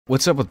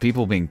What's up with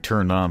people being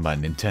turned on by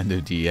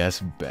Nintendo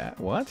DS?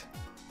 What?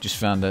 Just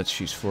found out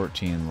she's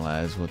 14,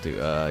 lads. What do,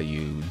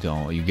 you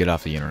don't, you get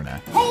off the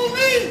internet.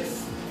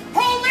 Police!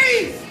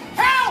 Police!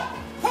 Help!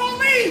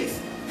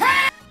 Police!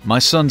 Help! My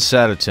son's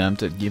sad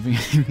attempt at giving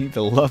me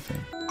the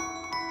loving.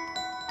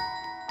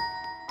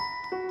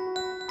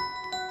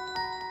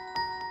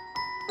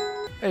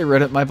 Hey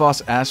Reddit, my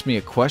boss asked me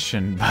a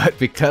question, but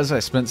because I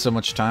spent so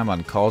much time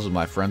on calls with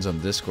my friends on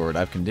Discord,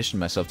 I've conditioned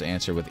myself to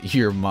answer with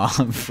your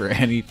mom for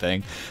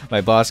anything.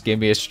 My boss gave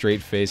me a straight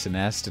face and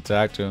asked to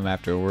talk to him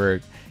after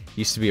work.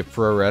 He used to be a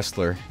pro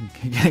wrestler.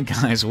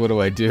 Guys, what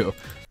do I do?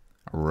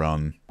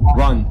 Run.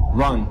 Run,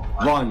 run,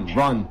 run,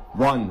 run,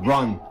 run,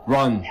 run,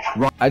 run,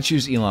 run. I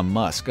choose Elon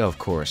Musk, of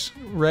course.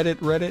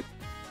 Reddit?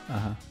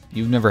 Uh-huh.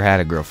 You've never had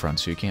a girlfriend,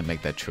 so you can't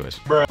make that choice.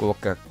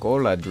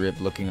 Coca-Cola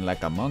drip looking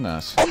like Among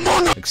Us.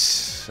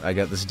 I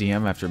got this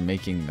DM after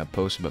making a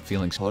post about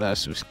feeling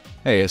harassed.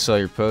 Hey, I saw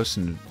your post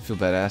and feel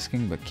bad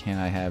asking, but can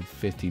I have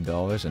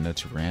 $50 and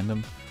it's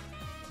random?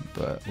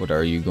 But what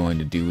are you going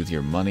to do with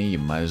your money? You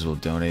might as well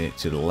donate it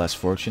to the less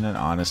fortunate.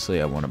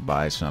 Honestly, I want to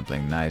buy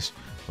something nice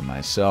for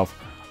myself.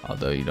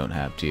 Although you don't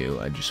have to.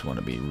 I just want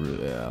to be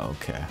really...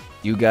 okay.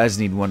 You guys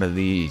need one of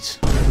these.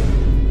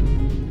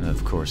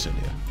 Of course I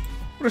do.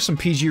 What are some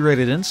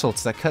PG-rated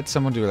insults that cut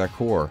someone to their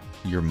core?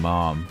 Your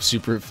mom.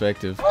 Super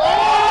effective.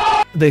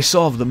 They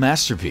solved the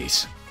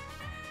masterpiece.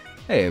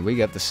 Hey, we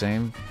got the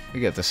same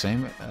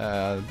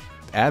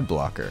ad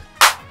blocker.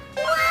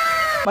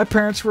 My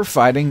parents were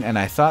fighting, and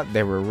I thought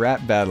they were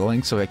rap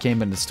battling, so I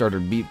came in and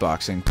started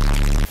beatboxing.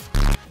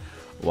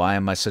 Why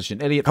am I such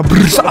an idiot?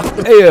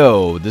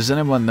 Ayo! Does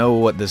anyone know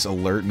what this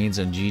alert means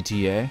in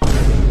GTA?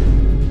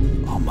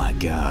 Oh my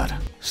god.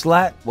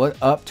 Slat, what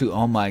up to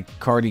all my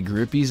Cardi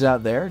groupies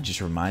out there? Just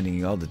reminding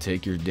you all to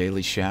take your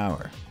daily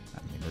shower. I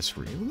mean, that's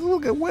real.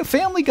 Look at what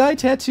Family Guy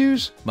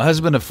tattoos. My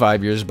husband of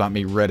 5 years bought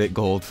me Reddit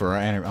gold for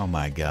our oh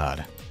my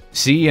god.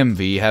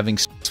 CMV, having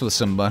sex with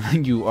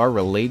somebody you are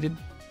related?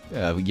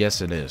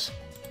 Yes, it is.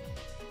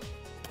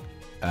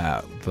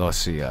 Let's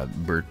see,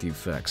 birth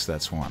defects,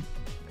 that's one.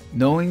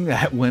 Knowing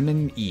that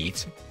women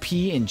eat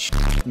pee and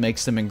shit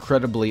makes them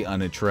incredibly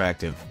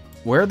unattractive.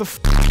 Where the f***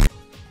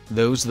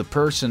 those the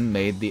person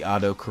made the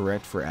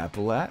autocorrect for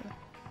Apple at?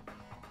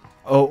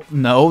 Oh,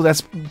 no,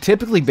 that's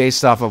typically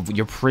based off of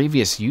your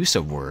previous use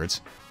of words.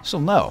 So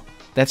no,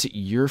 that's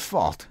your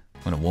fault.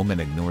 When a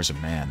woman ignores a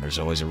man, there's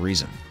always a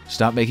reason.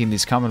 Stop making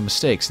these common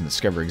mistakes and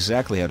discover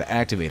exactly how to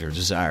activate her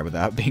desire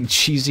without being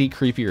cheesy,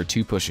 creepy, or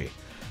too pushy.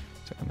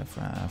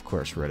 Of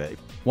course, Reddit.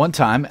 One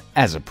time,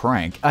 as a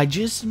prank, I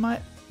just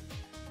might...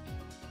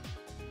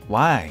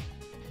 Why?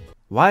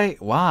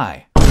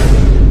 Why?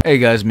 Hey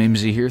guys,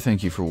 Mimsy here.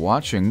 Thank you for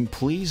watching.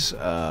 Please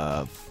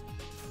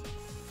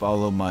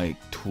follow my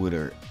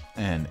Twitter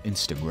and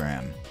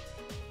Instagram.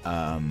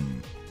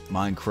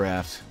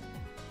 Minecraft,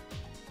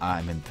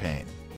 I'm in pain.